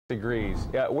degrees.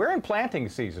 We're in planting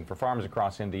season for farmers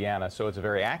across Indiana, so it's a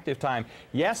very active time,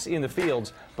 yes, in the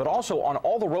fields, but also on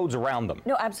all the roads around them.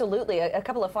 No, absolutely. A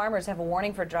couple of farmers have a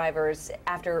warning for drivers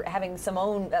after having some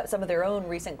of their own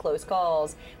recent close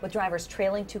calls with drivers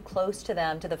trailing too close to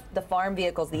them, to the farm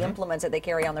vehicles, the implements that they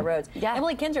carry on the roads. Yeah.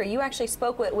 Emily Kinzer, you actually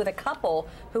spoke with a couple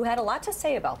who had a lot to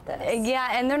say about this.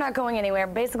 Yeah, and they're not going anywhere.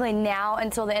 Basically now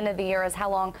until the end of the year is how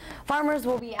long farmers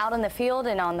will be out in the field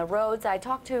and on the roads. I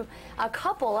talked to a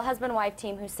couple, a husband-wife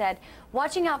team, who said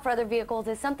watching out for other vehicles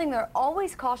is something they're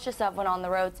always cautious of when on the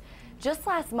roads. Just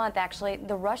last month, actually,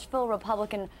 the Rushville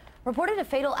Republican reported a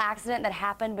fatal accident that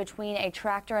happened between a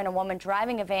tractor and a woman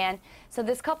driving a van. So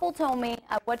this couple told me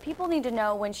what people need to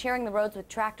know when sharing the roads with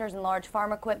tractors and large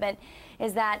farm equipment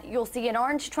is that you'll see an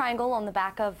orange triangle on the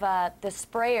back of the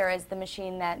sprayer is the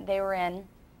machine that they were in.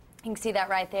 You can see that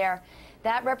right there.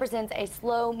 That represents a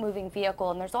slow-moving vehicle,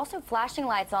 and there's also flashing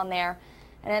lights on there.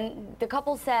 And the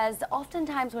couple says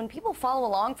oftentimes when people follow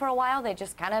along for a while, they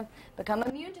just kind of become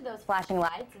immune to those flashing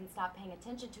lights and stop paying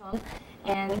attention to them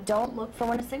and don't look for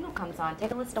when a signal comes on.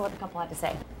 Take a listen to what the couple had to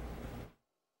say.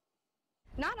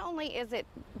 Not only is it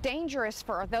dangerous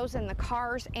for those in the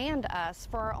cars and us,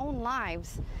 for our own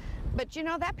lives, but you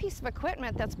know, that piece of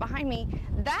equipment that's behind me,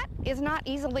 that is not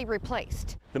easily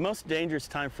replaced. The most dangerous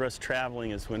time for us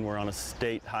traveling is when we're on a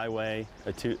state highway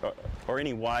or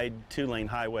any wide two-lane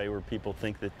highway where people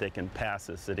think that they can pass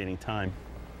us at any time.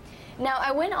 Now,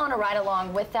 I went on a ride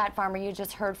along with that farmer you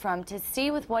just heard from to see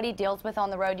with what he deals with on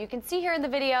the road. You can see here in the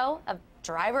video a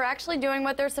driver actually doing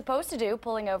what they're supposed to do,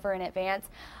 pulling over in advance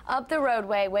up the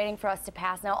roadway, waiting for us to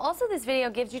pass. Now, also this video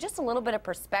gives you just a little bit of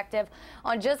perspective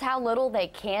on just how little they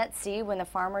can't see when the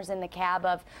farmer's in the cab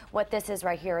of what this is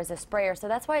right here is a sprayer. So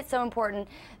that's why it's so important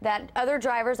that other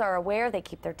drivers are aware, they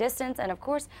keep their distance, and of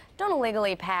course, don't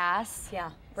illegally pass.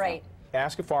 Yeah, right.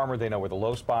 Ask a farmer, they know where the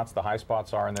low spots, the high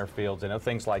spots are in their fields, they know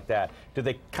things like that. Do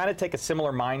they kind of take a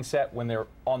similar mindset when they're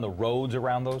on the roads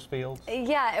around those fields?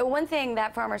 Yeah, one thing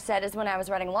that farmer said is when I was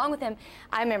riding along with him,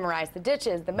 I memorized the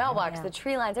ditches, the mailbox, the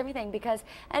tree lines, everything, because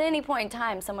at any point in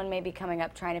time, someone may be coming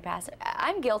up trying to pass.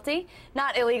 I'm guilty,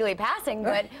 not illegally passing,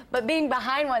 but being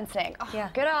behind one saying, oh,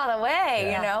 get out of the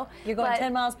way, you know. You're going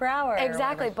 10 miles per hour.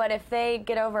 Exactly, but if they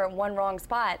get over at one wrong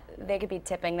spot, they could be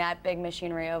tipping that big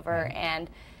machinery over, and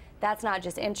that's not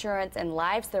just insurance and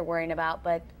lives they're worrying about,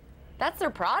 but that's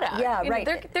their product. Yeah, right.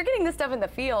 They're getting this stuff in the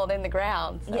field, in the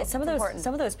ground. So yeah, some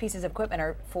of those pieces of equipment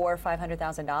are $400,000 or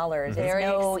 $500,000. It's Very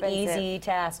no expensive. Easy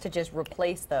task to just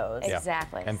replace those. Yeah.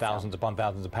 Exactly. And thousands upon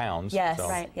thousands of pounds. Yes. So.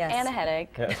 Right. Yes. And a headache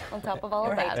on top of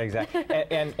all of that. Exactly.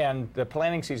 And the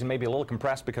planting season may be a little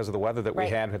compressed because of the weather that we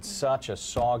had. It's such a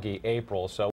soggy April. So